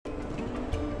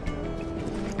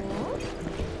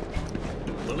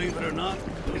believe it or not.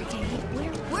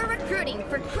 We're recruiting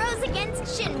for Crows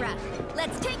Against Shinra.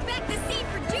 Let's take back the seat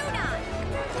for Junon!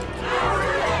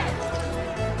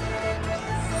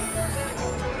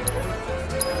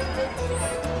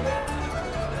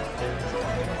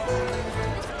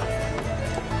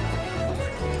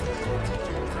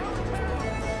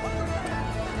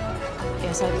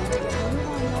 Yes, I do.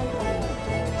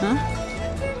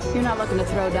 Huh? You're not looking to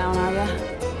throw down, are ya?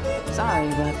 Sorry,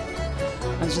 but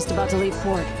I was just about to leave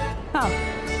port. Oh,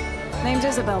 name's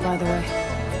Isabel, by the way.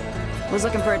 Was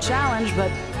looking for a challenge,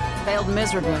 but failed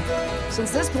miserably.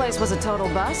 Since this place was a total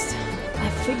bust, I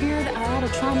figured I ought to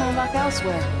try my luck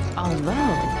elsewhere.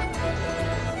 Although,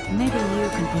 maybe you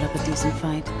can put up a decent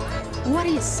fight. What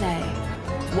do you say?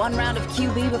 One round of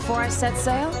QB before I set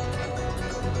sail?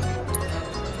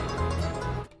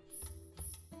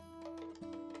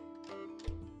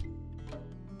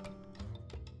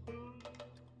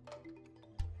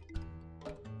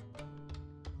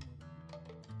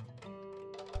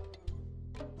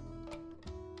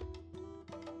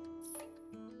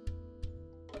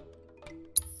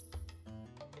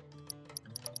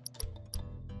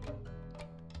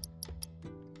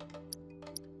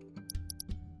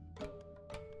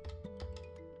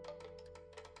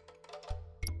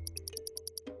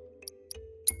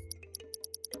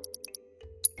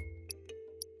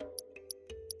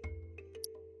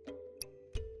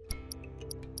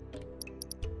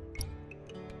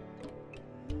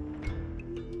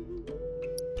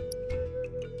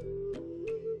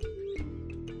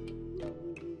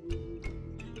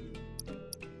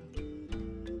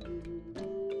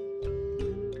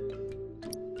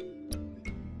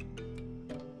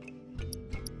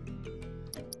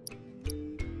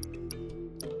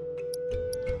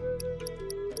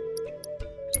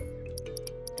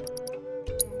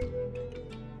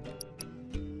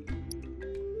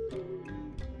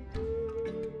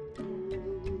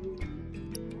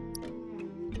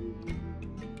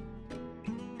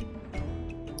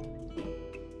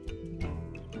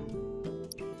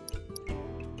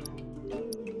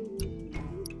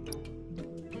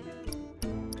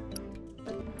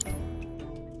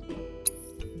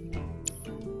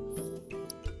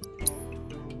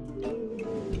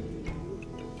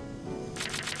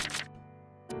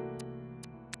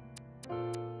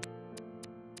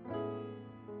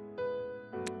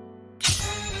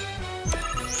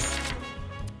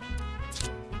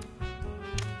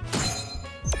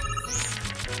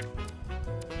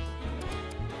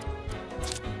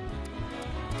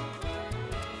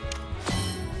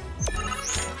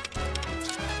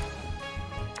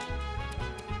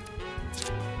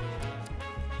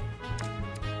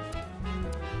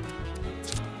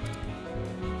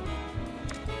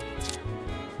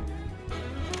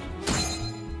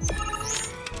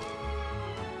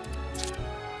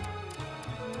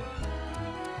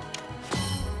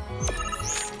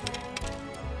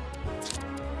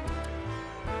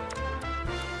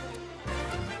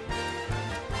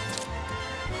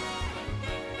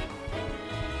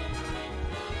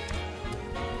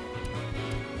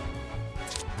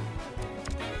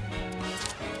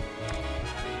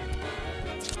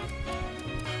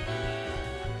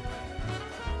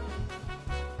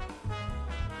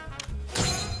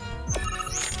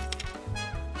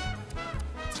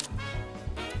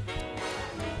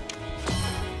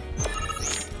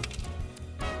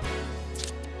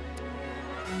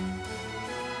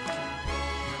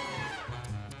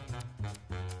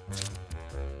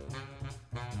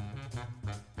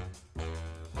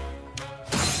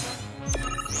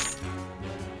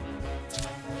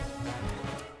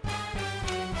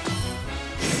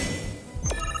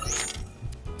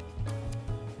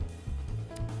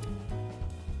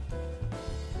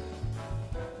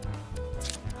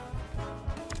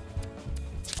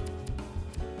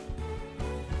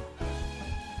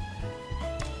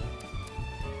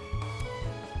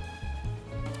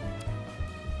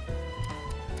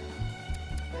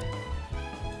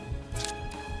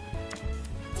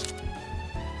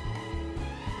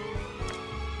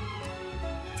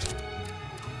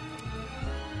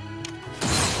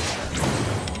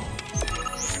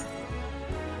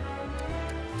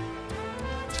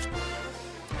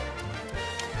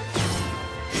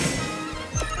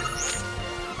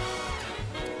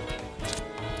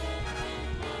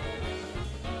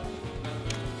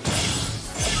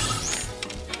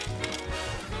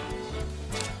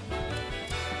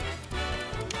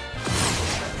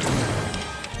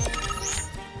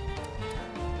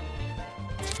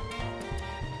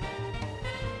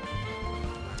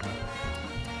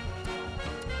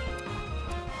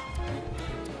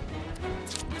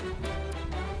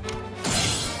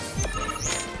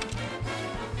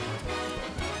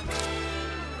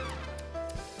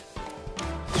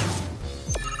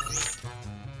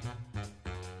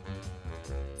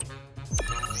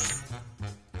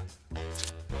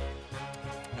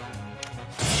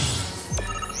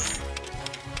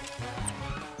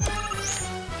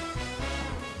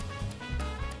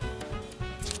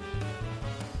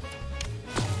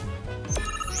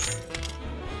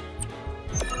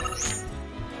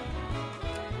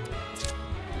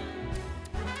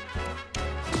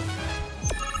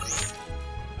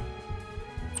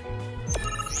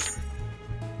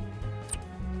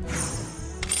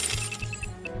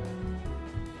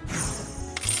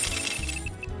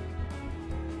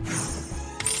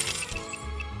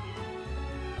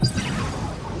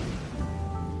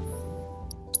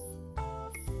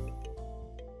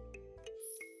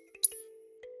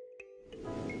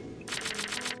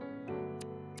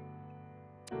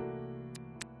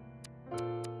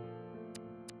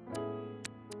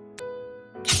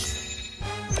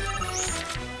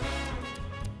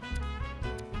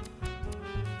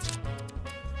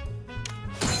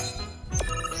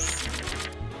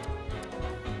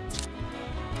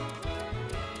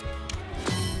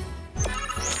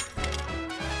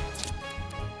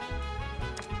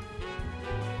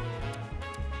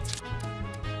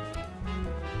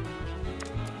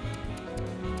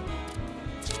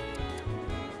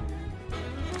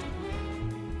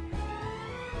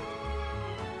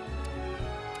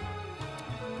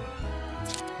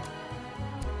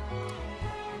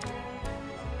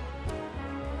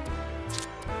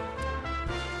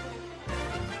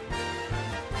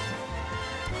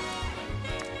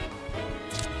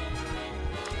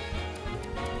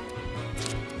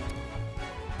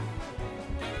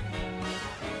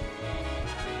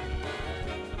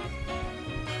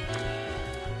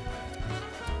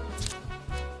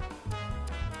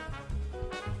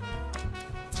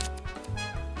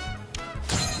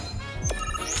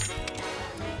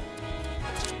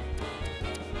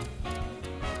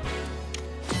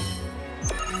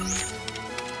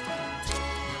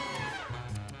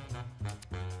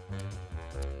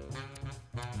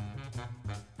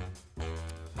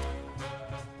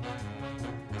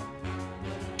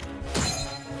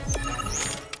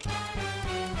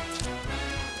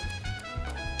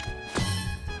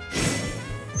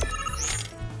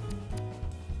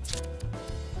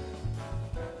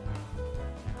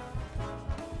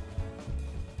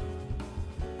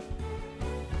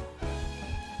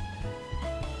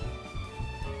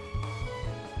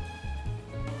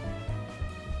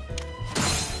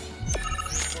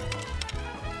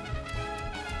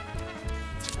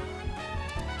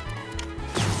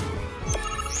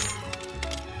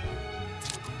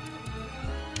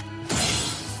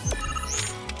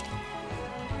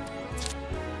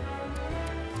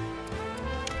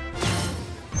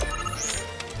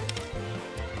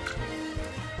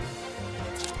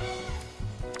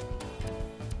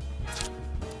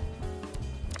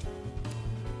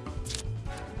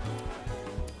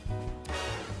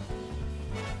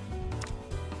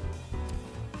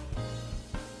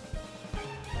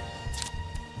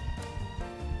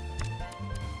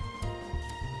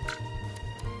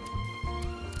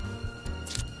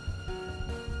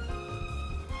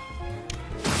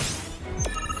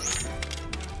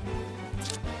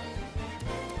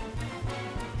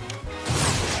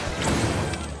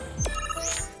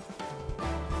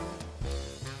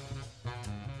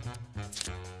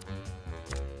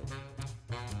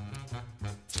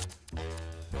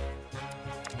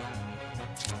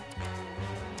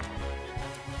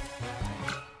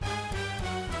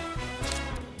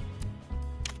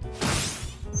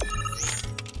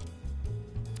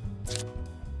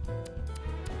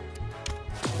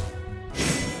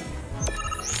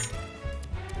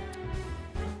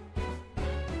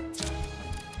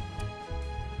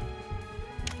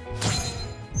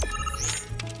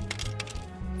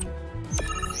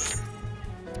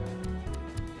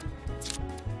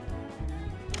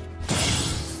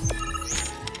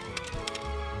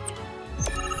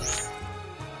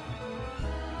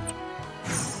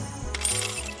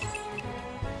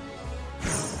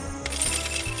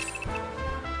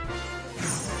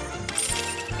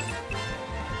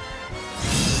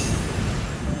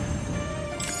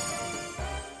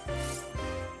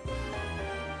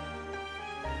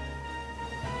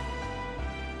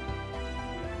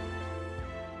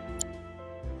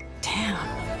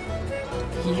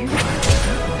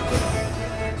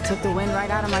 took the wind right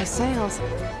out of my sails.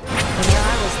 But here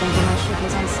I was thinking my ship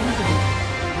was unsinkable.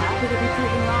 Happy to be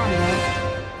proven wrong,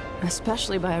 though.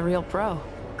 Especially by a real pro.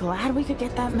 Glad we could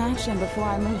get that match in before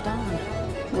I moved on.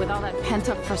 With all that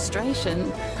pent-up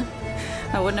frustration,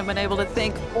 I wouldn't have been able to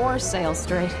think or sail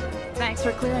straight. Thanks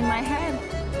for clearing my head.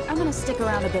 I'm gonna stick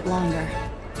around a bit longer.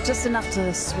 Just enough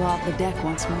to swab the deck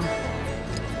once more.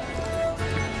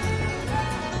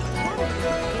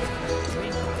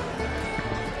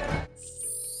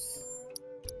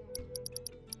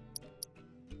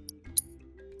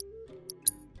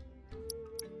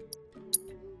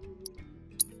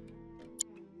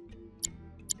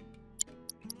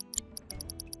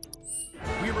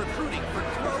 We're recruiting for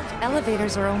Crow's.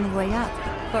 Elevators are only way up,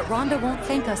 but Rhonda won't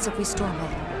thank us if we storm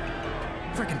it.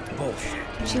 Frickin' bullshit.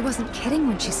 She wasn't kidding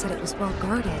when she said it was well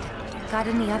guarded. Got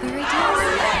any other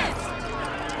ideas?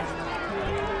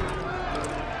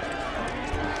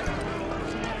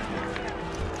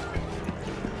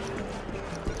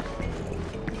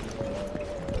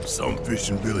 Some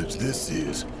fishing village this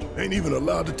is. Ain't even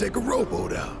allowed to take a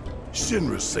rowboat out.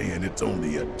 Shinra's saying it's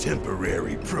only a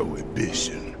temporary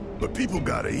prohibition. But people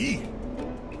gotta eat.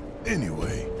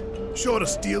 Anyway, short of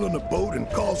stealing a boat and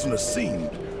causing a scene,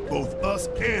 both us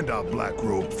and our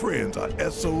black-robed friends are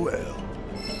SOL.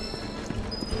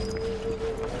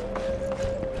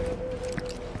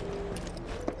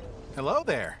 Hello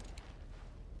there.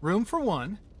 Room for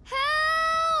one.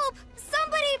 Help!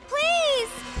 Somebody, please!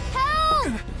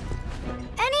 Help!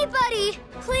 Anybody,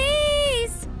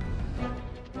 please!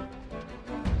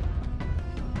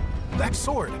 That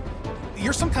sword.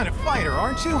 You're some kind of fighter,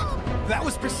 aren't you? That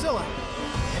was Priscilla.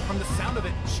 And from the sound of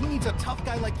it, she needs a tough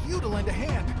guy like you to lend a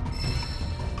hand.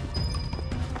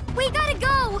 We gotta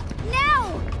go!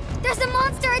 Now! There's a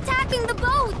monster attacking the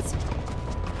boat!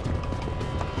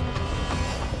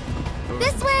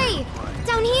 This way!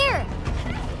 Down here!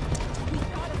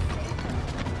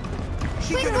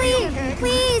 Quickly!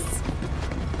 Please!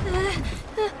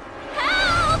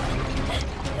 Help!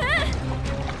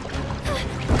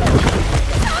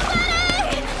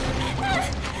 Somebody!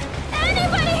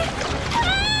 Anybody!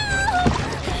 Help!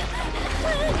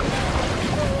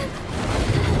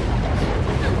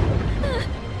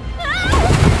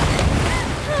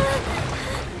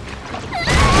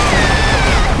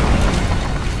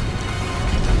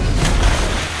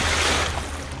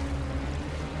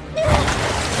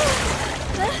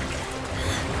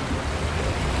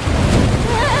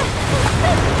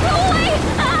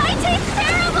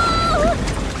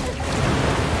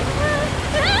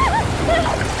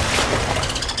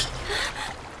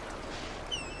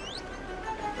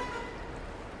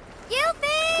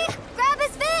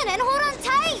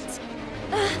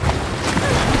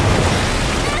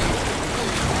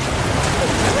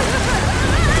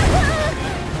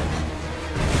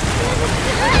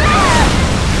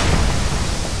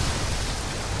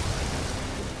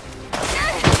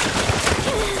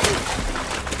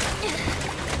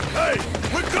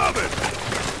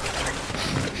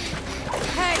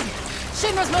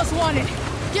 Shinra's most wanted.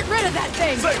 Get rid of that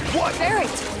thing. Say what? Barrett,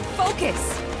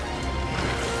 focus.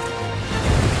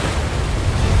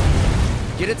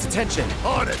 Get its attention.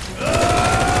 On it!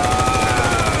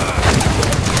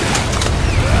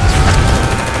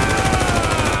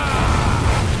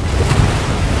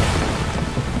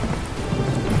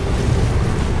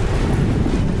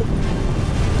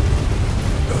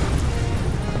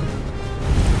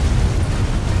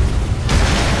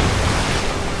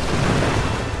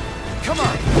 Come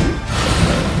on.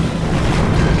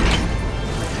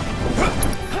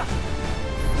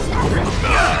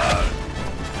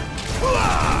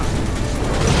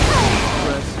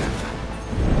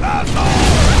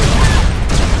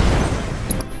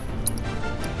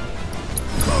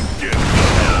 Come get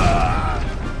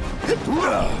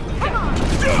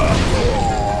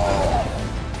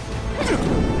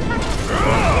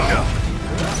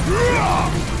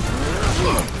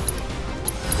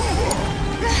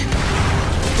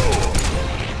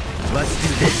Let's do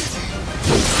this.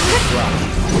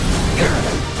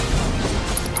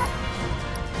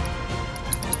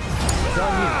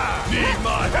 Need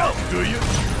my help, do you?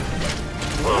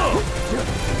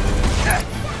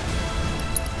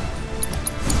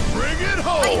 Bring it Eyes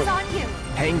home! on you!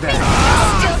 Hang back.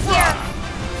 Still here!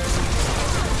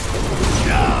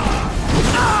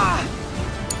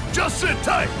 Just sit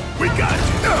tight. We got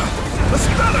you. A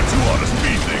spell or two ought to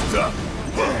speed things up.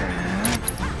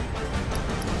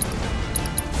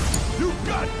 You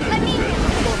got this. Let me in.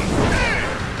 Hey!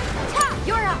 Ha!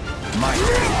 You're up! My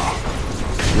turn.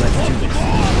 Let's do this.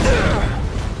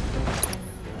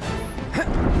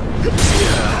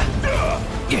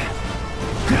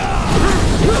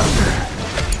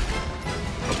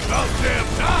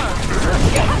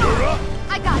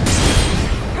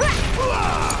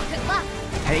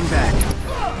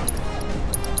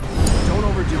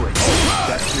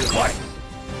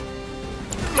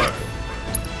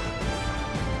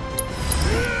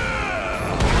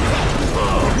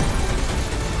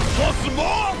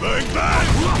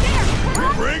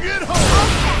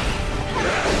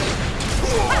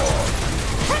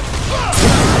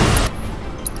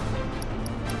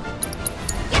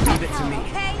 me.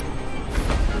 Okay?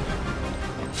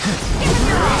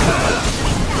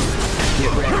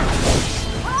 Get ready.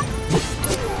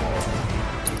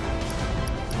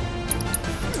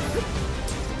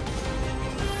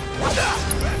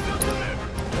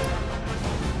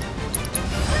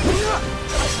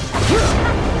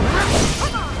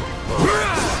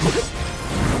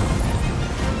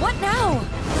 What now?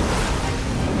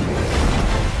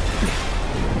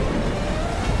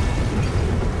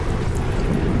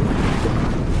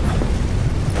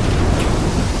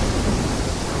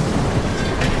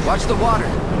 Watch the water.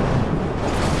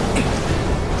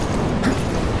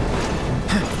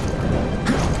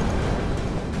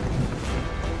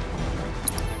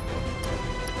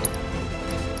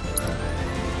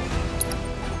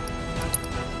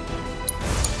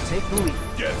 Take the lead.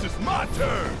 Guess it's my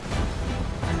turn.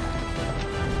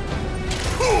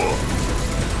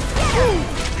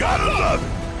 Gotta love it.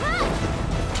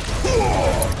 Give 'em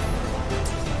hell.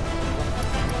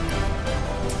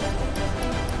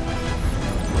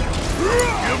 Let me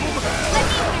handle this.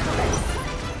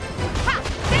 Ha!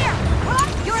 There!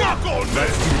 You're Suck on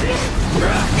this.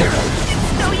 It's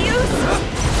no use!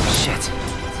 Shit.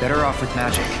 Better off with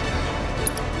magic.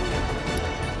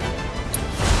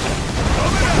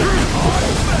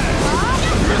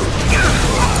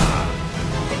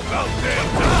 About damn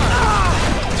time.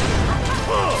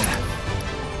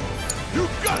 You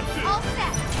got this. All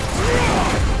set.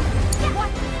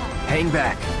 What? Hang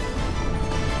back.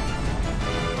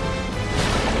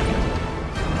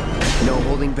 No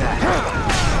holding back.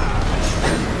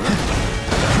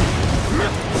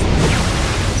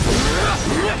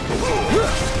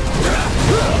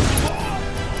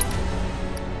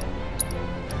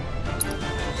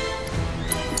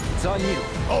 It's on you.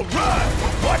 All right.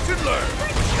 Watch and learn.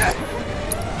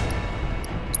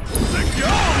 Think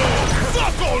y'all all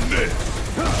suck on this.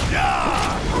 Yeah.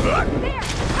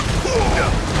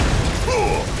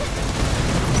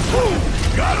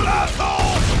 Got it,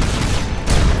 asshole.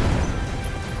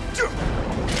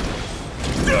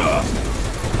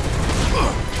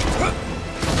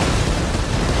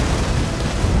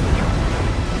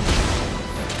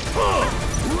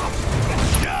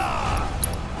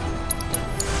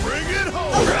 Bring it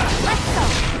home! Let's go!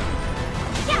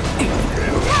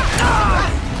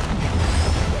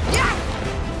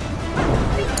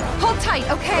 Hold tight,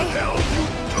 okay? Hell you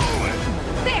doing?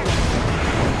 There!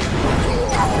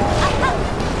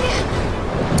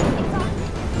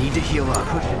 Need to heal up. I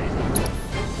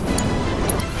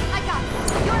got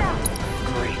this. You're out.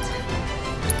 Great.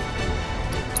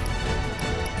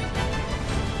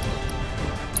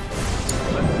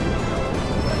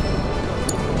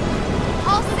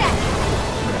 All set.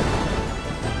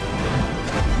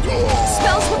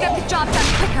 Spells will get the job done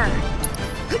quicker.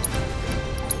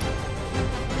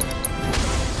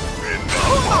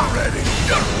 Enough already!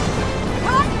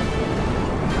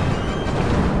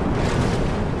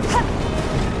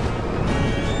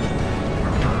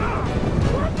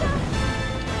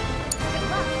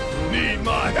 Need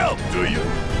my help, do you?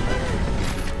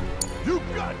 You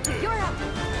got this! You're up.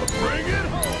 Bring it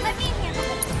home! Let me handle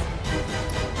this.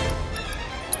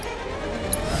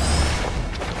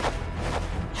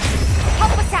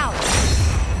 Help us out.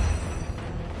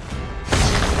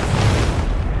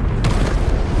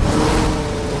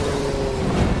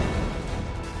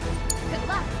 Good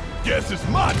luck. Guess it's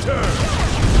my turn!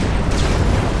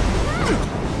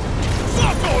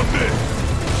 Suck on this!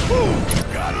 Ooh,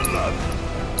 gotta love it!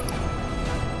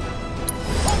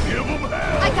 Give 'em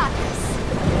hell! I got this.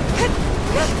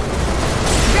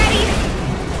 Ready?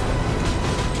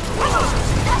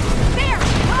 There!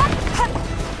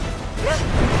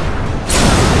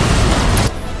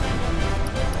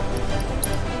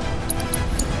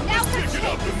 Now for Pick it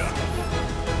up chase. enough!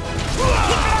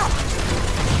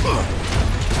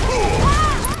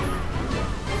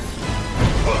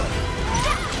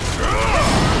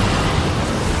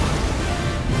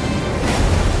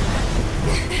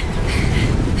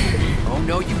 Oh,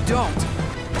 no, you don't.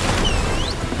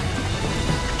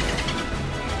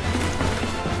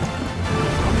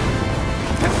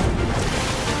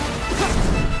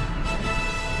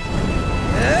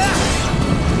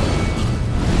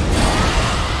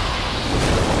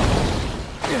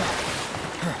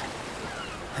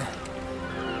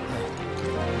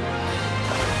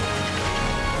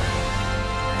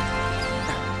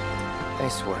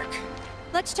 Nice work.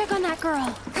 Let's check on that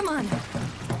girl. Come on.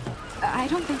 I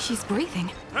don't think she's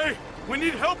breathing. Hey, we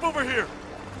need help over here!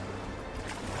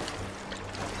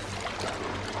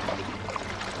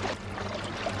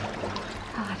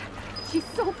 God, she's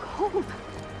so cold.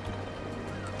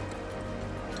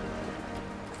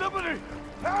 Somebody,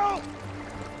 help!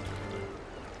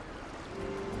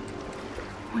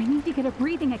 I need to get her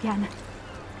breathing again.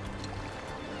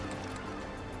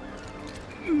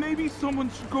 Maybe someone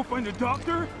should go find a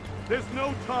doctor? There's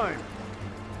no time.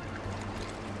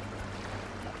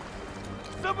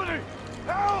 Somebody!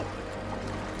 Help!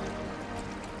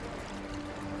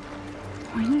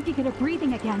 I need to get her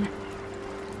breathing again.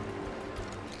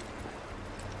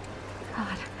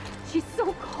 God, she's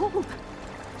so cold.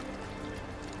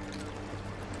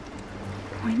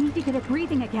 I need to get her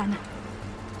breathing again.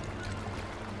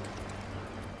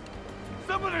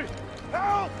 Somebody!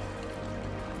 Help!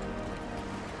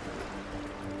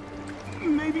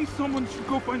 Maybe someone should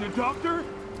go find a doctor?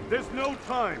 There's no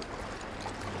time.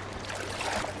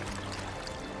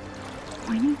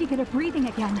 I need to get her breathing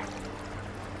again.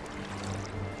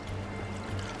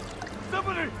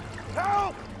 Somebody!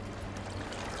 Help!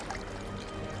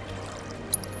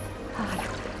 God,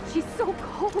 she's so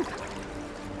cold.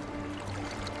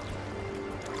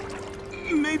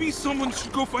 Maybe someone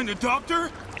should go find a doctor?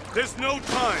 There's no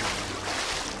time.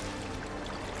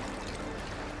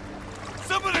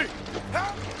 Somebody!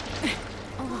 Help!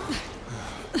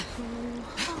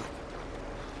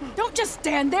 Don't just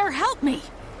stand there, help me!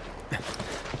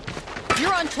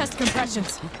 You're on chest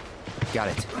compressions. Got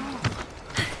it.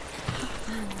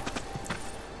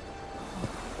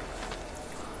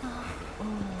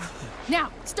 Now,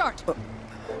 start!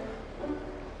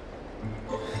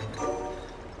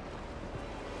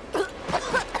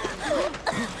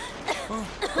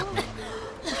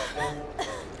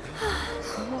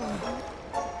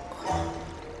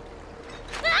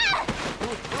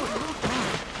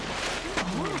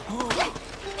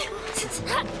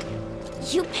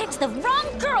 You picked the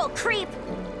wrong girl, creep!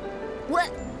 What?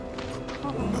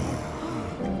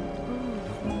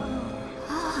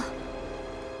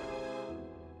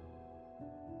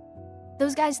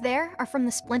 Those guys there are from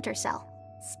the Splinter Cell.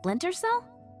 Splinter Cell?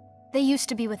 They used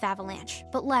to be with Avalanche,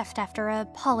 but left after a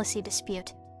policy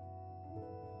dispute.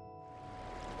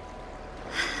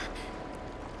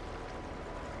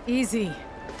 Easy.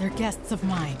 They're guests of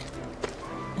mine.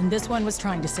 And this one was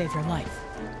trying to save your life.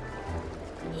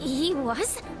 He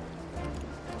was?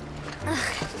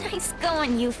 Ugh, nice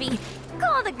going, Yuffie.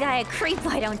 Call the guy a creep,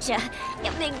 why don't ya?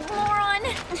 You big moron!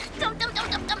 Dum dum dum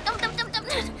dum dum dum dum dum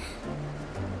dum.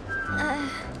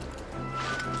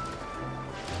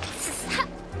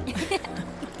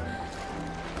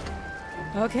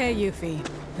 Okay, Yuffie.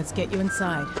 Let's get you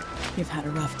inside. You've had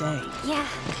a rough day. Yeah.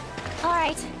 All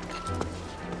right.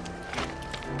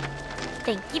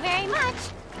 Thank you very much.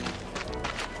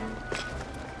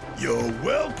 You're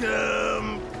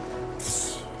welcome.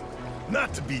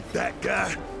 Not to be that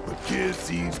guy, but kids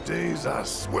these days, I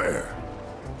swear.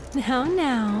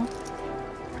 Now.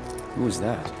 Who's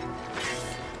that?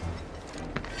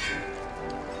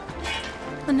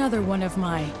 Another one of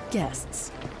my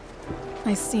guests.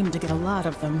 I seem to get a lot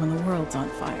of them when the world's on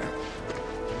fire.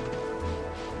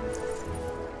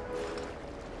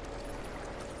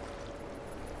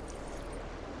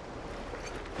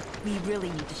 We really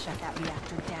need to shut that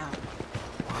reactor down.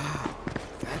 Wow,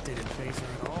 that didn't faze her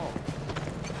at all.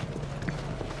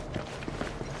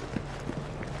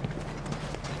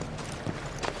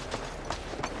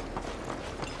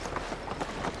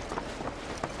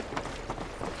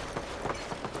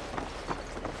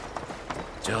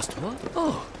 Just what?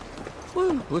 Oh,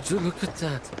 well, would you look at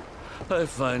that? I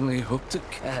finally hooked a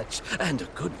catch, and a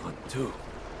good one, too.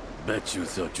 Bet you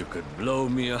thought you could blow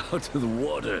me out of the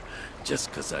water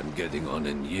just 'cause I'm getting on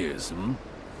in years, hmm?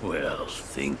 Well,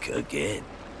 think again.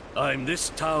 I'm this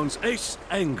town's ace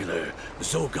angler,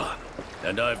 Zogan,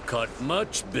 and I've caught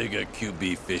much bigger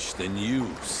QB fish than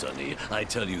you, Sonny. I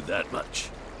tell you that much.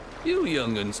 You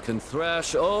young'uns can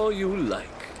thrash all you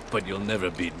like, but you'll never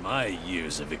beat my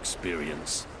years of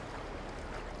experience.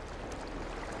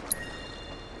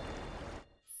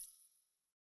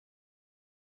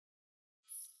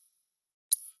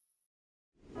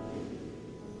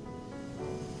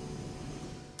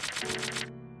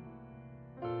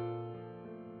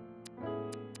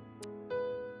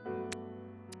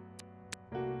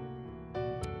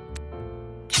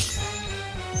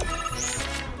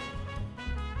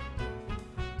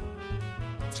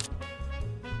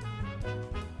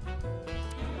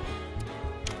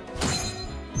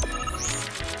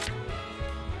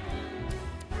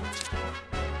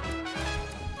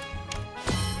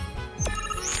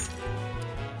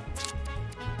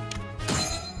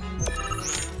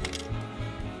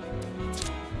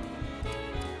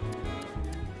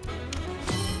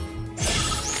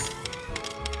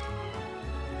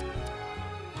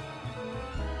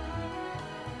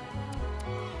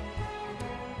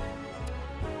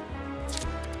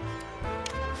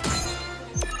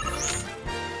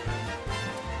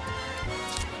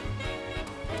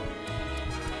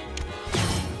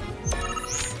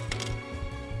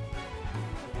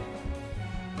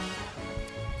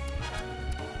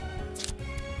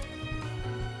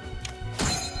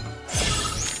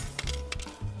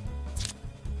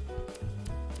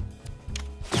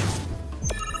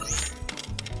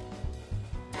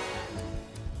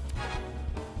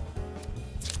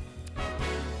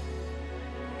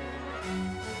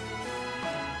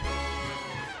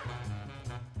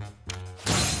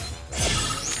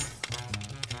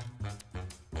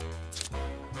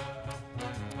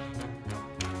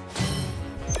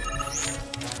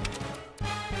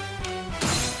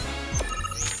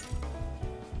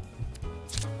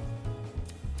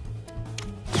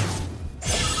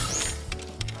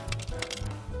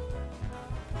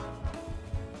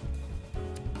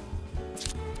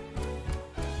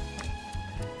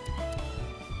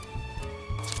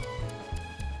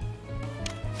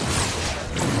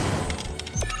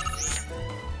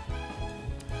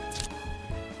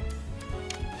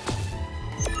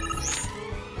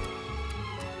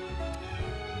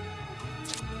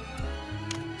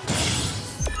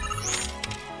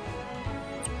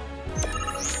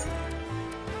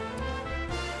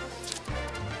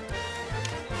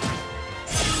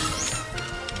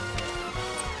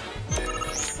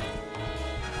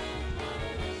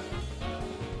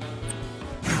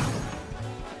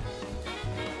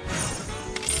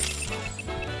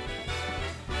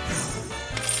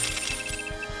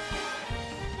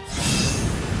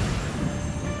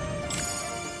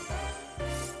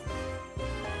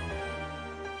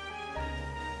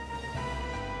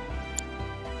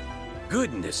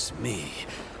 Goodness me.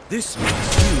 This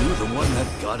makes you the one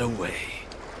that got away.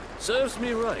 Serves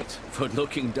me right for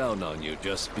looking down on you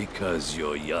just because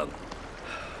you're young.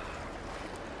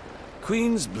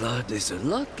 Queen's blood is a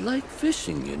lot like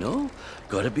fishing, you know?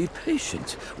 Gotta be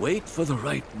patient, wait for the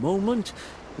right moment,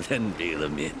 then reel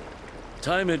 'em in.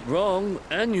 Time it wrong,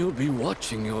 and you'll be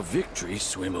watching your victory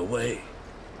swim away.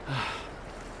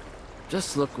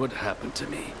 Just look what happened to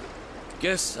me.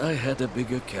 Guess I had a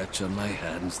bigger catch on my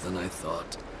hands than I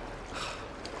thought.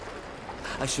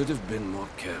 I should have been more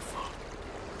careful.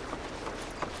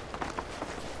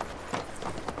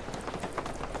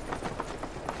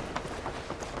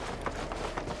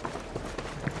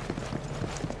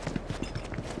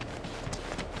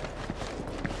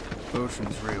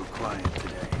 Ocean's real quiet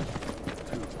today.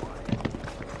 Too quiet.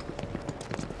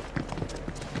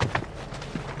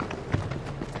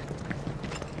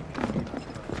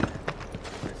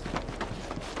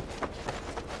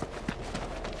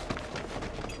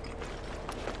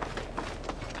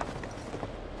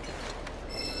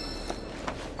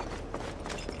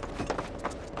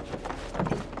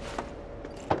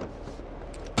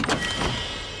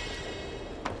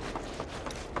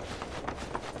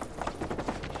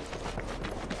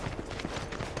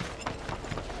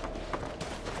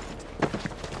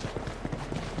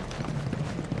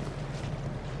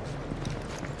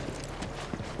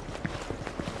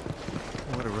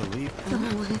 What a relief.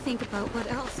 Don't want to think about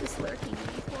what else is lurking in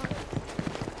the water.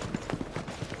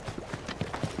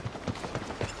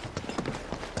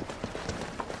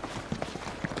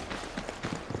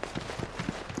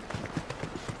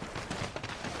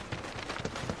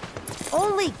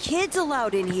 Only kids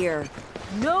allowed in here.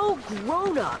 No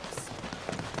grown-ups.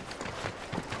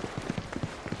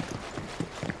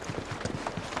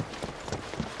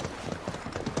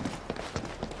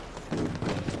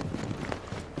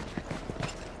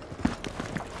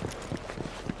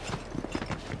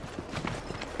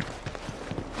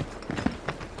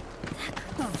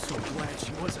 I'm so glad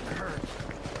she wasn't hurt.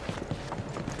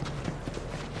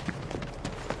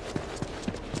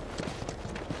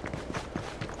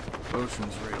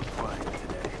 Ocean's real quiet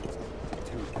today.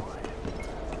 Too quiet.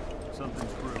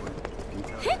 Something's brewing. Can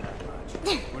tell you that much.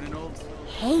 When an old...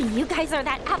 Hey, you guys are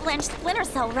that Avalanche Splinter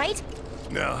Cell, right?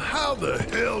 Now, how the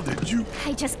hell did you...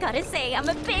 I just gotta say, I'm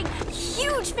a big,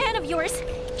 huge fan of yours.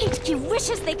 HQ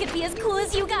wishes they could be as cool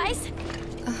as you guys.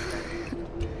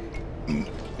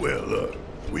 Well,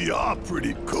 we are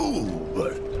pretty cool,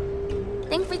 but...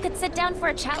 Think we could sit down for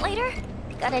a chat later?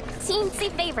 Got a teensy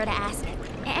favor to ask.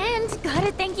 And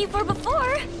gotta thank you for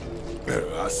before.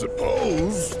 I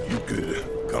suppose you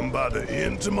could come by the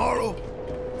inn tomorrow?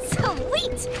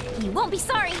 Sweet! You won't be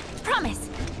sorry, promise.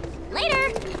 Later!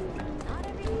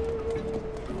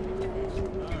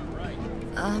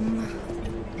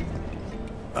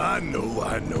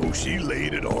 I know, she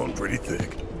laid it on pretty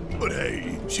thick. But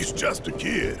hey, she's just a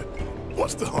kid.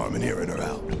 What's the harm in hearing her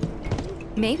out?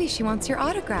 Maybe she wants your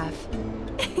autograph.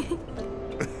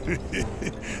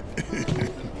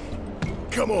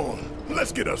 Come on,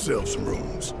 let's get ourselves some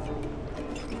rooms.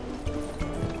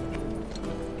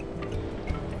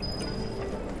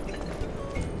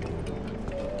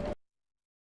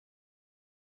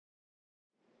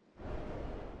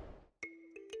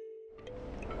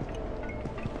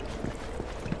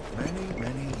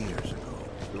 Many years ago,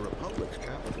 the Republic's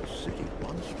capital city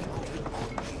once floated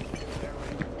on these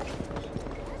very waters.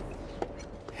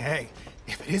 Hey,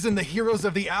 if it isn't the heroes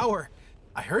of the hour,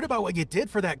 I heard about what you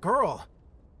did for that girl.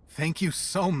 Thank you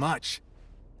so much.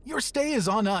 Your stay is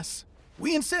on us.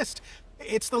 We insist.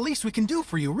 It's the least we can do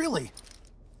for you, really.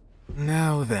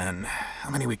 Now then,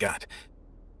 how many we got?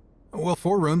 Will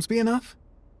 4 rooms be enough?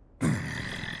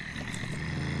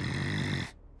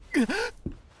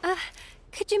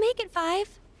 Could you make it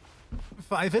 5?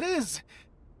 5 it is.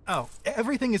 Oh,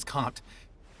 everything is comped.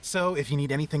 So if you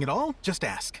need anything at all, just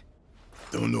ask.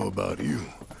 Don't know about you,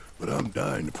 but I'm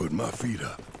dying to put my feet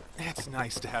up. It's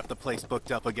nice to have the place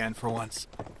booked up again for once.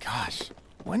 Gosh,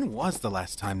 when was the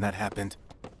last time that happened?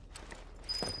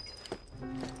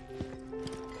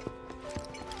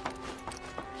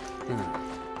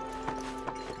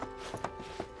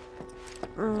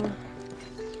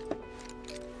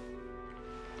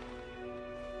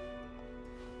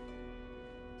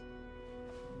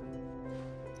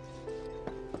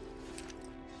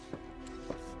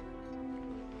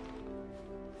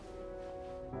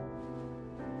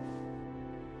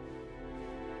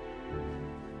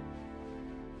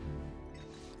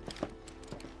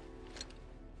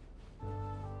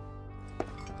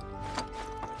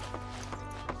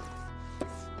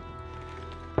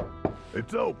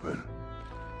 It's open.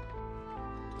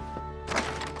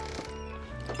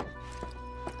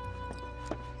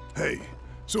 Hey,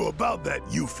 so about that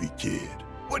Yuffie kid,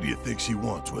 what do you think she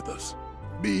wants with us?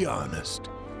 Be honest.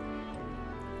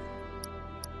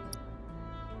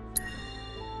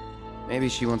 Maybe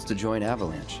she wants to join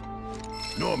Avalanche.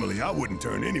 Normally, I wouldn't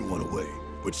turn anyone away,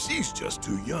 but she's just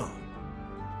too young.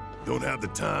 Don't have the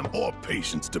time or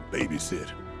patience to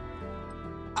babysit.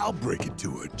 I'll break it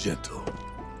to her gentle.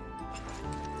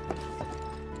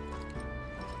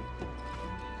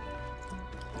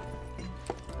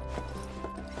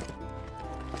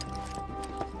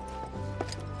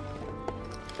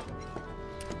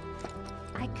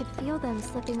 I could feel them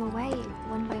slipping away,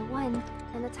 one by one,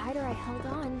 and the tighter I held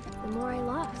on, the more I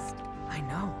lost. I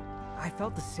know. I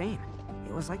felt the same.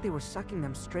 It was like they were sucking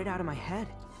them straight out of my head.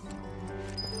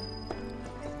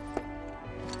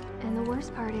 And the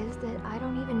worst part is that I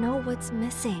don't even know what's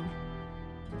missing.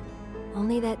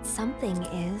 Only that something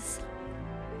is.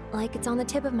 Like it's on the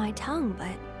tip of my tongue,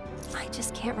 but I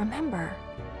just can't remember.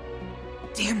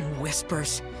 Damn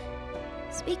whispers.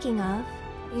 Speaking of,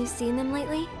 you seen them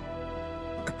lately?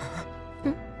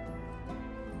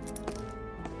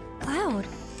 Cloud.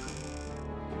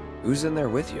 Who's in there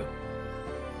with you?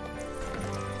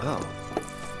 Oh.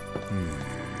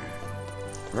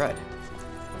 Red.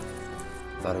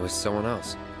 Thought it was someone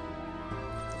else.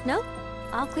 Nope.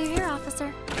 All clear here,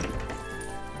 officer.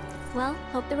 Well,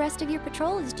 hope the rest of your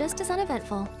patrol is just as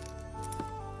uneventful.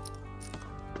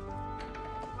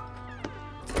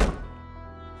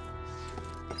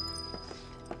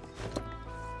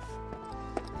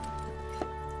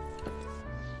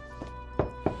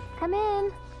 Come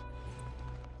in.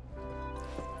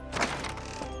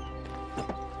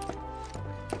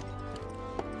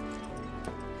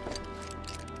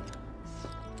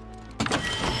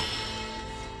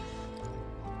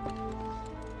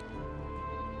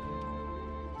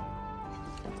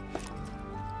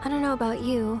 I don't know about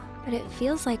you, but it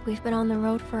feels like we've been on the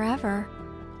road forever.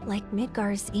 Like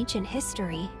Midgar's ancient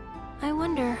history. I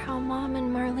wonder how Mom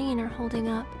and Marlene are holding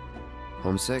up.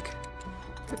 Homesick?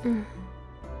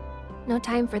 No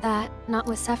time for that, not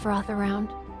with Sephiroth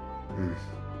around.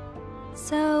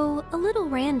 So, a little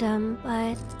random,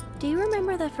 but do you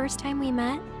remember the first time we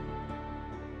met?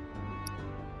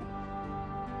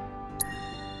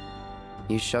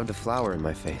 You shoved a flower in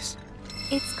my face.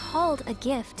 It's called a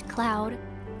gift, Cloud.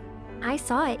 I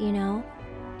saw it, you know,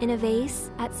 in a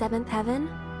vase at 7th Heaven,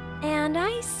 and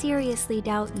I seriously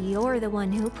doubt you're the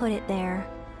one who put it there.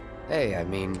 Hey, I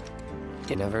mean,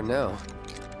 you never know.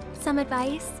 Some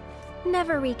advice?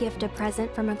 Never re-gift a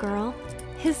present from a girl,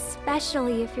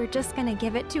 especially if you're just gonna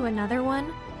give it to another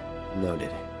one.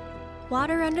 Noted.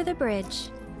 Water under the bridge,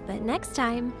 but next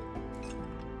time...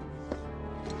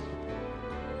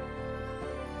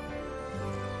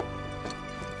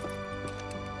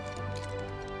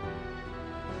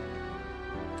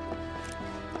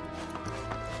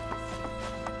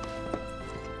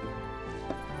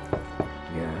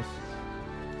 Yes?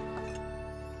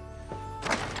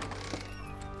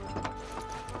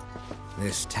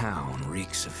 This town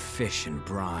reeks of fish and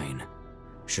brine.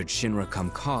 Should Shinra come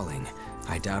calling,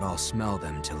 I doubt I'll smell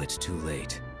them till it's too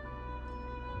late.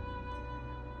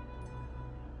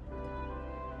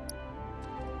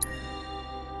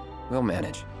 We'll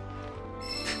manage.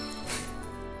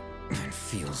 It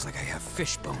feels like I have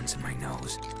fish bones in my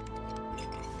nose.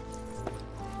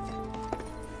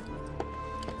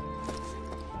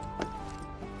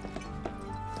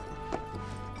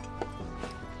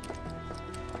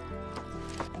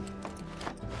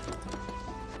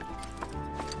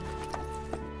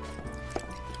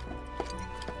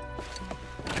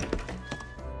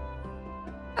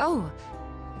 Oh,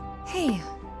 hey.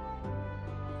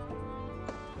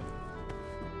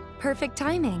 Perfect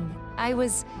timing. I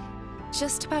was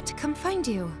just about to come find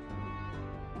you.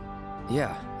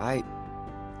 Yeah,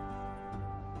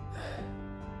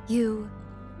 You...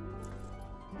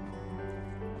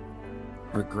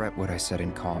 regret what I said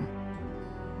in calm.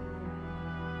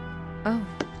 Oh.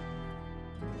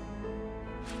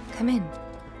 Come in.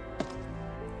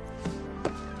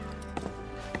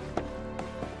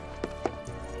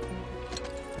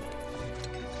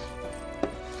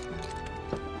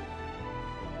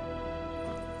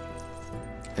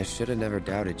 I should have never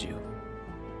doubted you.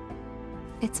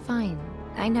 It's fine.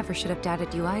 I never should have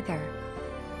doubted you either.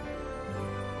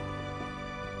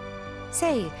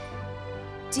 Say,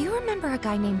 do you remember a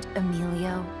guy named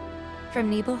Emilio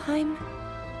from Nibelheim?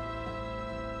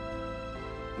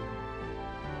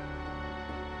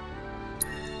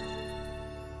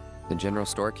 The general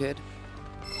store kid?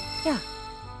 Yeah.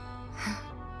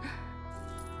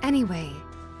 Anyway,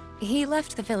 he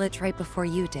left the village right before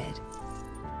you did.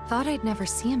 Thought I'd never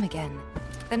see him again.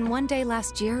 Then one day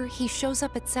last year, he shows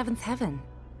up at 7th Heaven.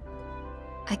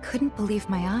 I couldn't believe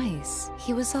my eyes.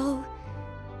 He was all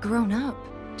grown up.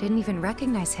 Didn't even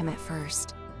recognize him at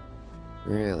first.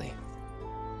 Really?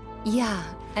 Yeah,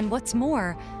 and what's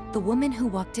more, the woman who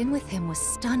walked in with him was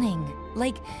stunning.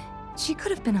 Like, she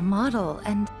could have been a model,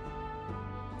 and...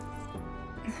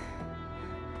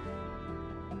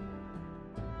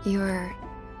 You're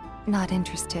not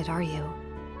interested, are you?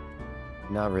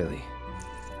 Not really.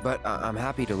 But I'm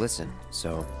happy to listen,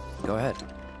 so go ahead.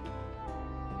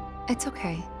 It's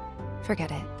okay. Forget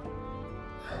it.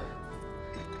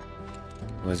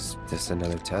 Was this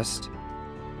another test?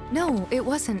 No, it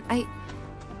wasn't.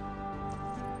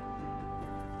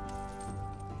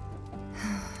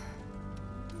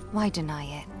 Why deny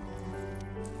it?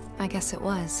 I guess it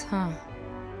was, huh?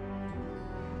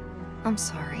 I'm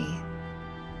sorry.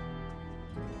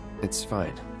 It's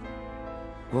fine.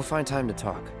 We'll find time to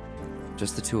talk.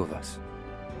 Just the two of us.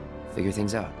 Figure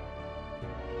things out.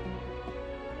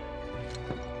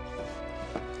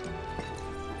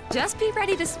 Just be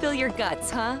ready to spill your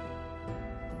guts, huh?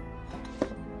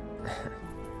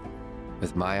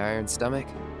 With my iron stomach?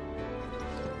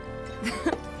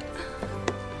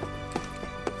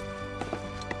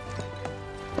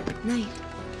 Night.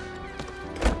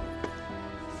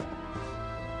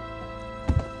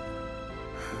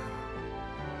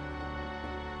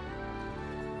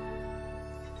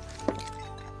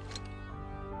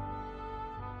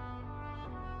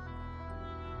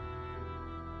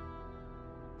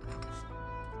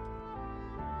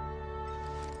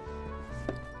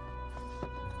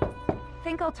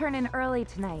 Think I'll turn in early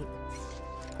tonight.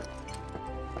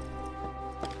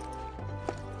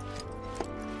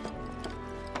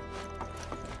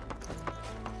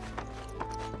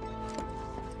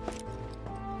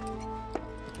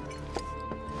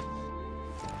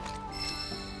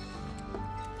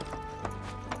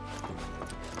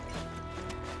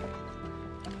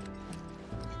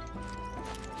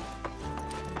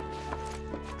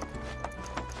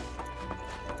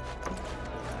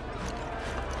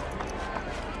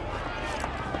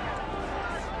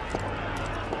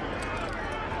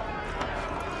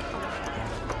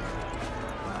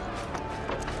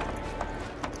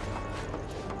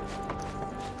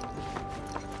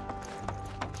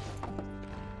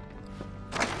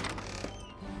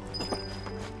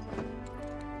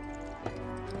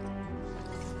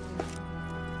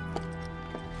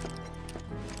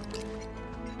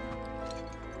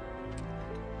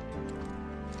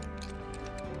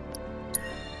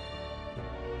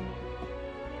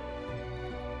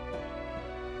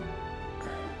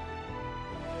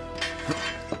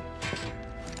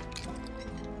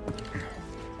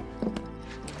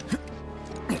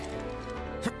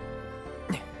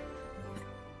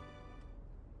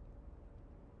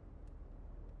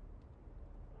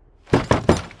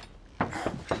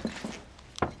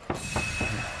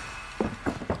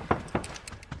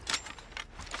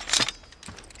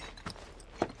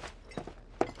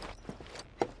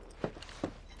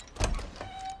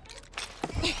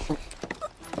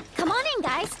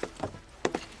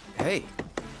 Hey.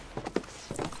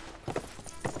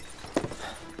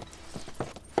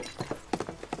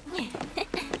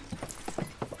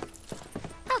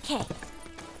 Okay,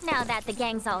 now that the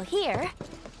gang's all here,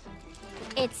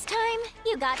 it's time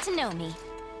you got to know me.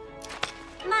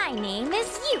 My name is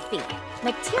Yuffie,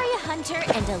 materia hunter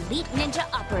and elite ninja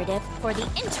operative for the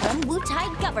interim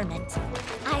Wutai government.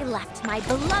 I left my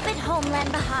beloved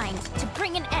homeland behind to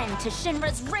bring an end to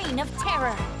Shinra's reign of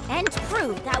terror and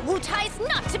prove that Wutai's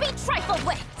not to be trifled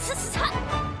with.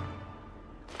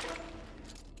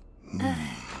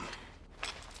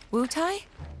 Wutai?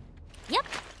 Yep.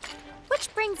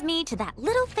 Which brings me to that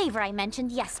little favor I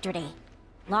mentioned yesterday.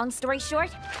 Long story short,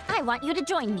 I want you to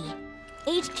join me.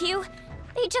 HQ,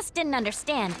 they just didn't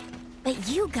understand, but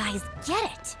you guys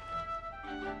get it.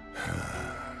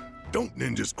 Don't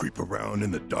ninjas creep around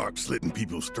in the dark slitting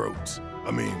people's throats.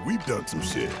 I mean, we've done some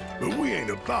shit, but we ain't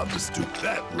about to stoop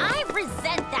that low. I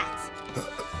resent that.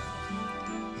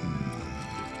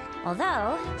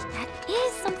 Although, that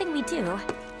is something we do.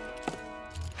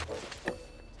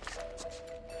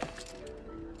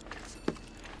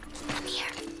 Come here.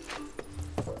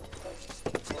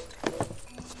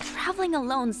 Traveling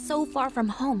alone so far from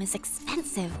home is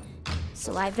expensive.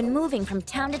 So I've been moving from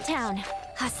town to town,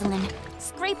 hustling,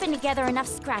 scraping together enough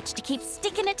scratch to keep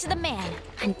sticking it to the man.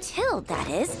 Until, that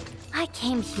is, I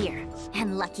came here.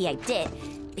 And lucky I did,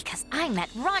 because I met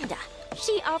Rhonda.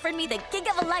 She offered me the gig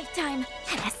of a lifetime,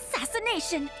 an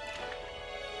assassination.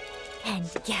 And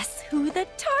guess who the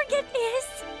target is?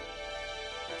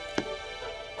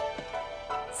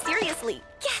 Seriously,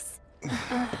 guess.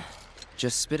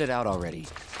 Just spit it out already.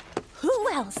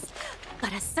 Who else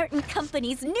but a certain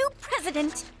company's new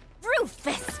president,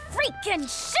 Rufus freaking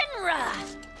Shinra?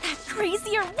 That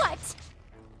crazy or what?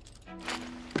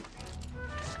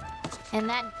 And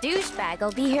that douchebag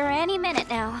will be here any minute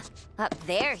now. Up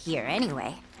there here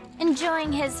anyway.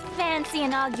 Enjoying his fancy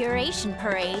inauguration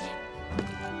parade.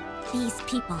 These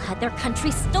people had their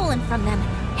country stolen from them,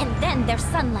 and then their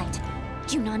sunlight.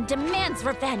 Junon demands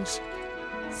revenge.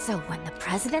 So when the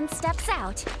president steps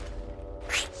out...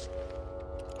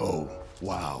 Oh,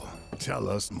 wow. Tell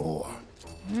us more.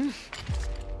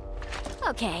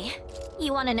 Okay.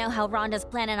 You want to know how Rhonda's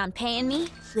planning on paying me?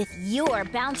 With your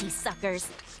bounty suckers.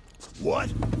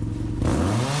 What?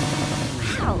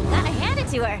 Wow, gotta hand it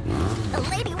to her. The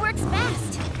lady works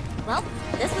fast. Well,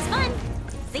 this was fun.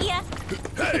 See ya.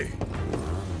 Hey!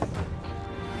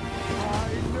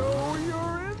 I know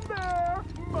you're in there,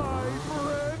 my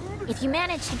friend. If you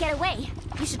manage to get away,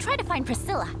 you should try to find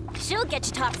Priscilla. She'll get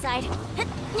you topside.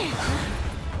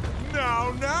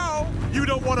 Now, you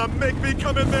don't want to make me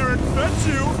come in there and fetch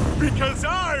you, because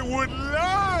I would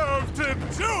love to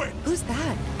do it! Who's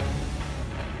that?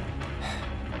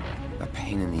 A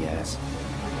pain in the ass.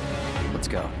 Let's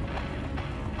go.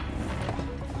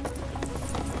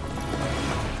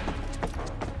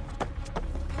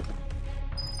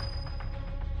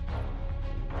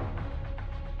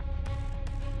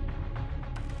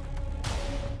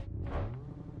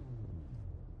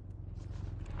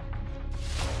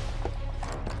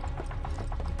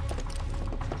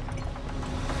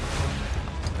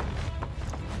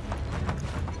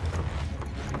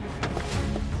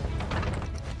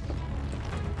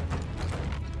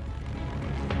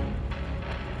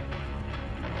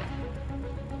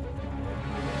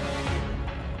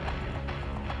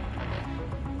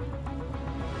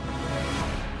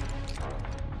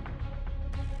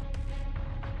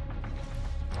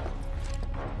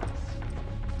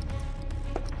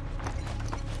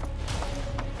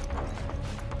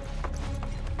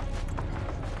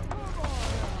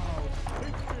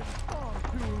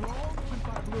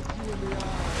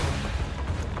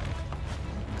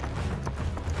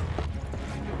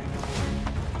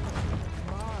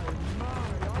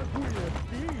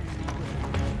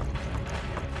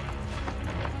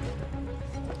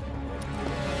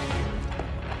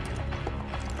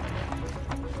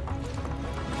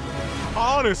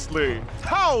 Honestly,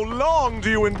 how long do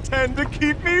you intend to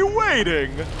keep me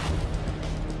waiting?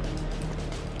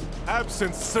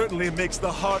 Absence certainly makes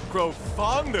the heart grow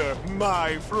fonder,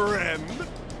 my friend.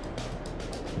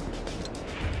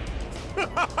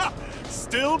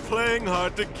 Still playing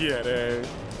hard to get, eh?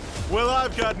 Well,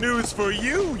 I've got news for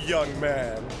you, young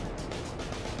man.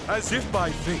 As if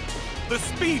by fate, the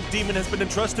Speed Demon has been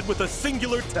entrusted with a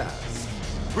singular task.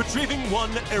 Retrieving one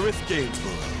Aerith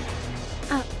Gainsborough.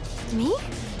 Me?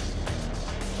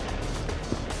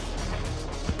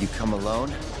 You come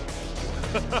alone?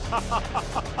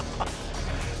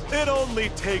 It only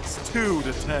takes two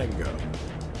to tango.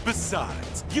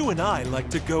 Besides, you and I like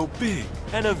to go big,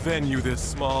 and a venue this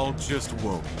small just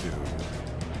won't do.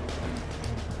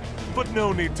 But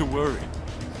no need to worry.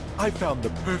 I found the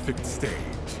perfect stage.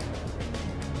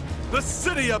 The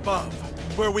city above,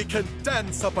 where we can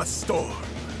dance up a storm.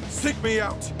 Seek me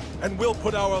out, and we'll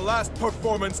put our last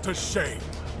performance to shame.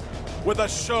 With a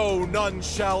show none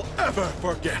shall ever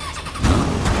forget.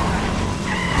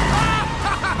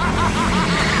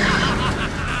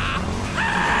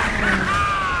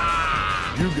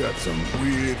 You got some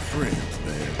weird friends,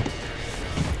 man.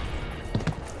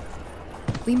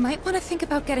 We might want to think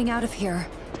about getting out of here.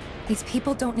 These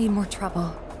people don't need more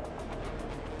trouble.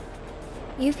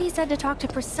 Yuffie said to talk to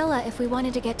Priscilla if we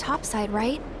wanted to get topside,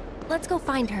 right? Let's go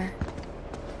find her.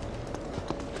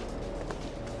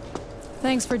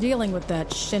 Thanks for dealing with that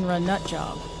Shinra nut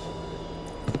job.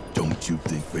 Don't you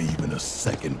think for even a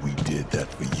second we did that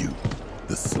for you?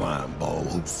 The slime ball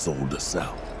who sold us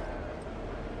out.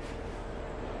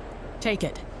 Take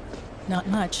it. Not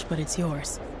much, but it's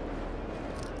yours.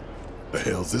 The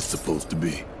hell's this supposed to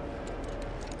be?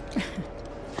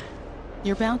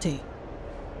 Your bounty.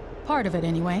 Part of it,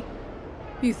 anyway.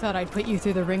 You thought I'd put you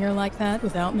through the ringer like that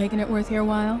without making it worth your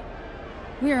while?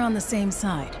 We're on the same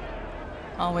side.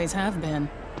 Always have been.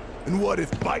 And what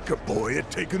if Biker Boy had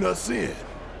taken us in?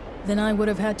 Then I would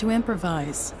have had to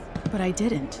improvise. But I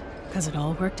didn't, because it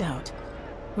all worked out.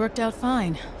 Worked out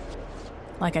fine.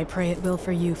 Like I pray it will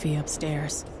for Yuffie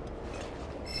upstairs.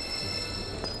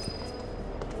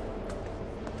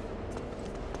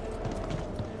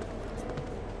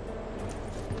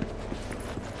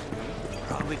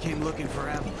 Probably came looking for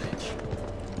Avalanche.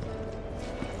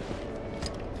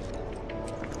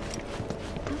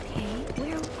 Okay,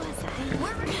 where was I?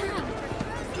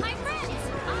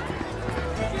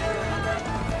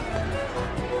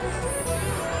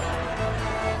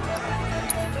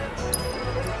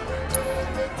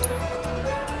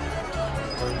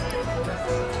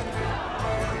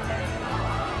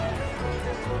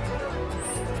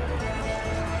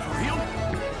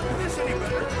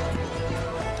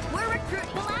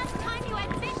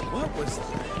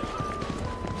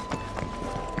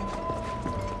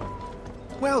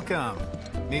 Welcome.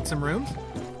 Need some rooms?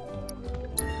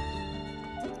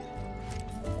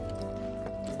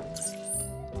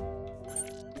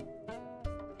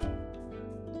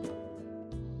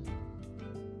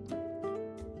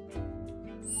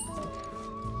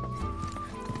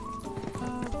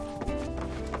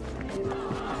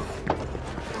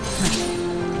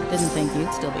 Didn't think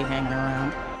you'd still be hanging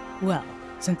around. Well,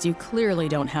 since you clearly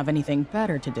don't have anything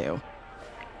better to do,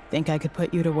 think I could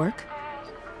put you to work?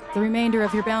 The remainder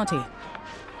of your bounty.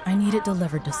 I need it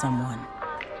delivered to someone.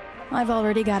 I've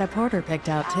already got a porter picked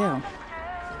out, too.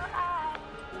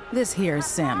 This here's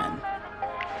Salmon.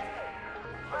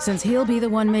 Since he'll be the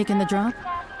one making the drop,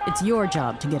 it's your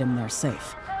job to get him there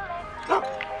safe.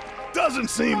 Doesn't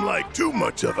seem like too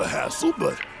much of a hassle,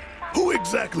 but who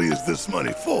exactly is this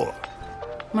money for?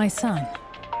 My son.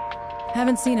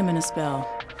 Haven't seen him in a spell.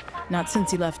 Not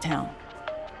since he left town.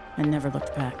 And never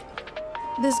looked back.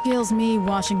 This gills me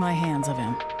washing my hands of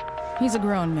him. He's a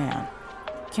grown man.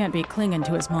 Can't be clinging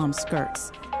to his mom's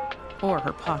skirts. Or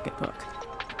her pocketbook.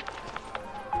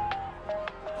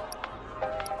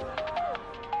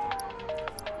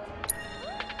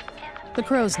 The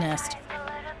crow's nest.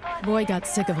 Boy got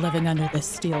sick of living under this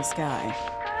steel sky.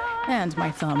 And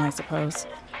my thumb, I suppose.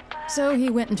 So he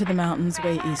went into the mountains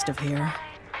way east of here.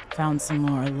 Found some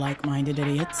more like-minded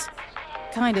idiots.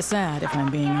 Kinda sad, if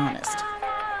I'm being honest.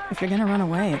 If you're gonna run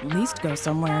away, at least go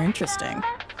somewhere interesting.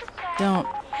 Don't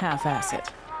half-ass it.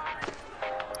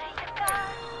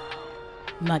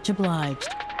 Much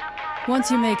obliged.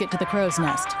 Once you make it to the crow's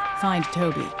nest, find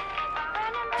Toby.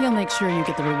 He'll make sure you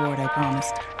get the reward I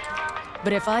promised.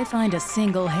 But if I find a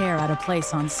single hair out of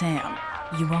place on Sam,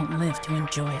 you won't live to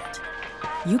enjoy it.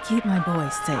 You keep my boy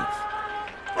safe.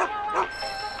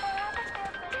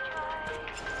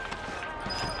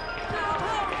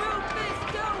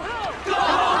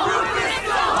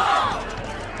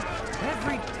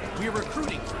 Every day we're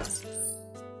recruiting.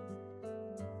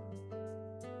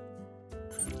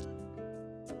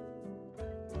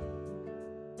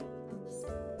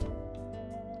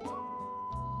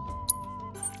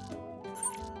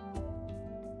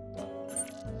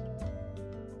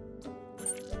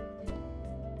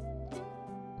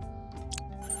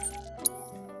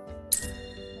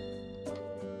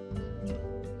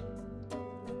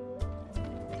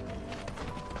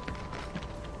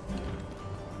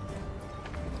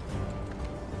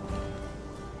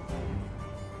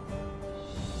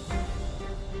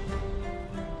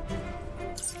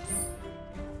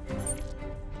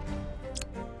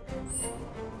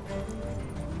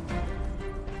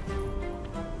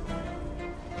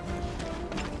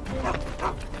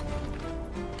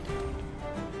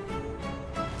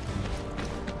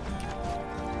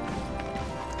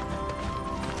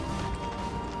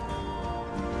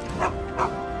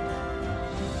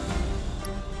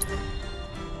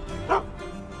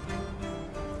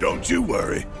 Don't you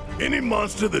worry. Any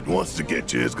monster that wants to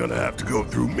get you is gonna have to go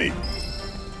through me.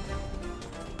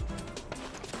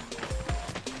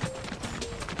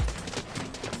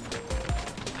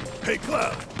 Hey,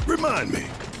 Cloud, remind me,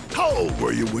 how old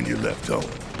were you when you left home?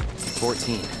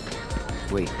 14.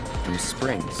 Wait, it was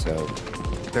spring, so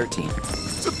 13.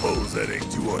 Suppose that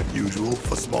ain't too unusual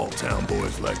for small-town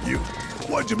boys like you.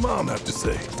 What'd your mom have to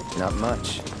say? Not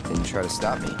much. Didn't try to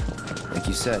stop me. Like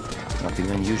you said, nothing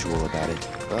unusual about it,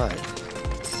 but...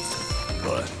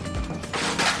 What?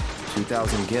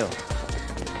 2,000 gil.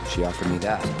 She offered me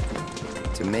that.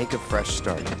 To make a fresh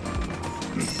start.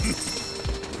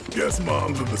 Guess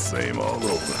moms are the same all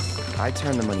over. I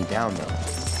turned the money down, though.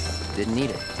 Didn't need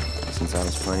it, since I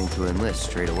was planning to enlist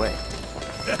straight away.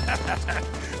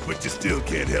 But you still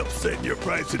can't help setting your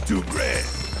price at $2 grand.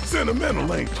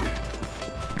 Sentimental, ain't you?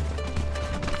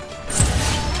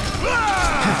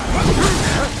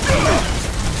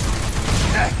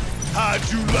 How'd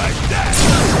you like that?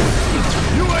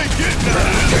 You ain't getting out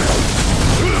of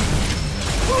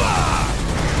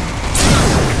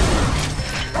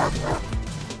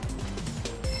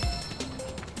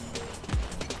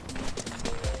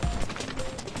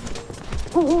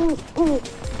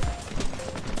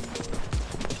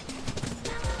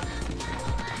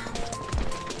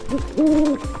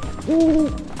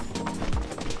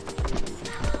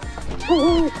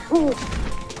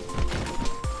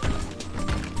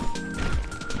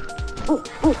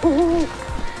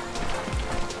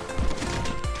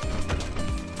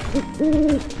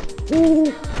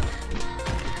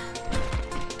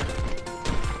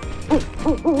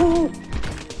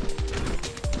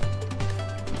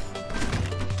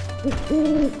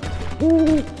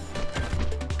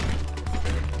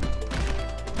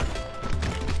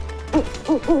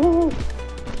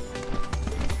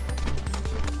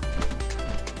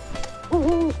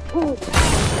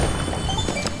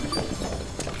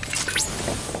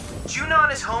Junon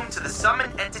is home to the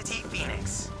summoned entity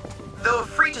Phoenix. Though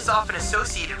Freet is often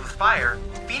associated with fire,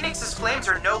 Phoenix's flames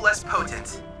are no less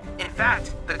potent. In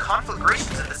fact, the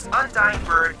conflagrations of this undying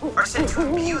bird are said to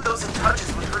imbue those it touches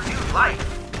with renewed life.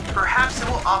 Perhaps it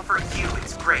will offer you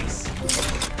its grace.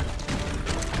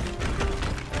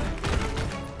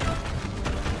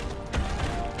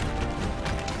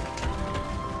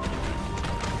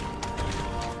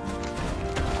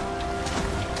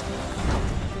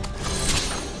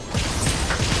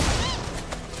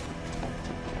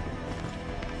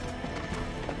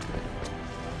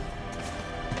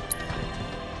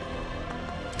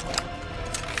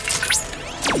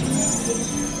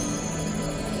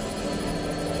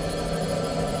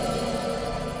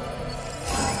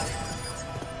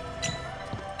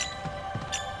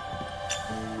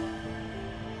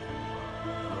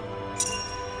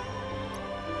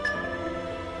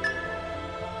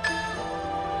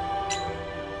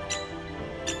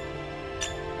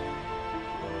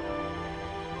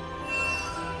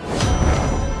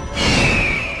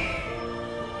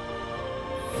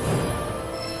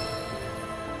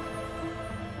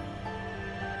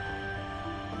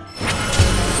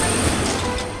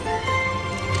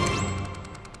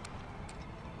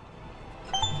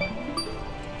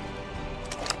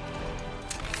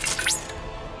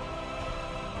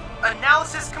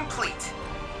 Analysis complete.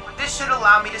 This should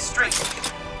allow me to strengthen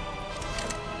you.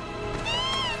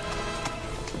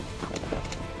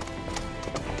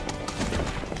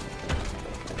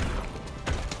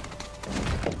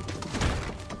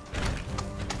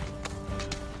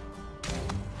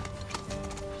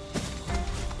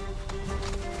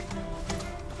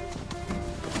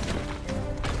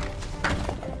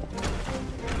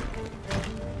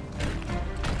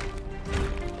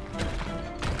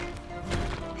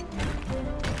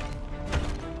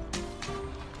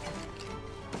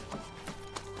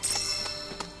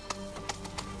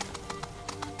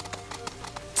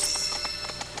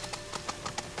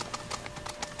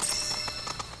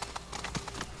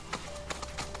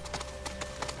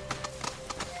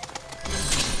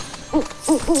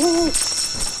 Ooh.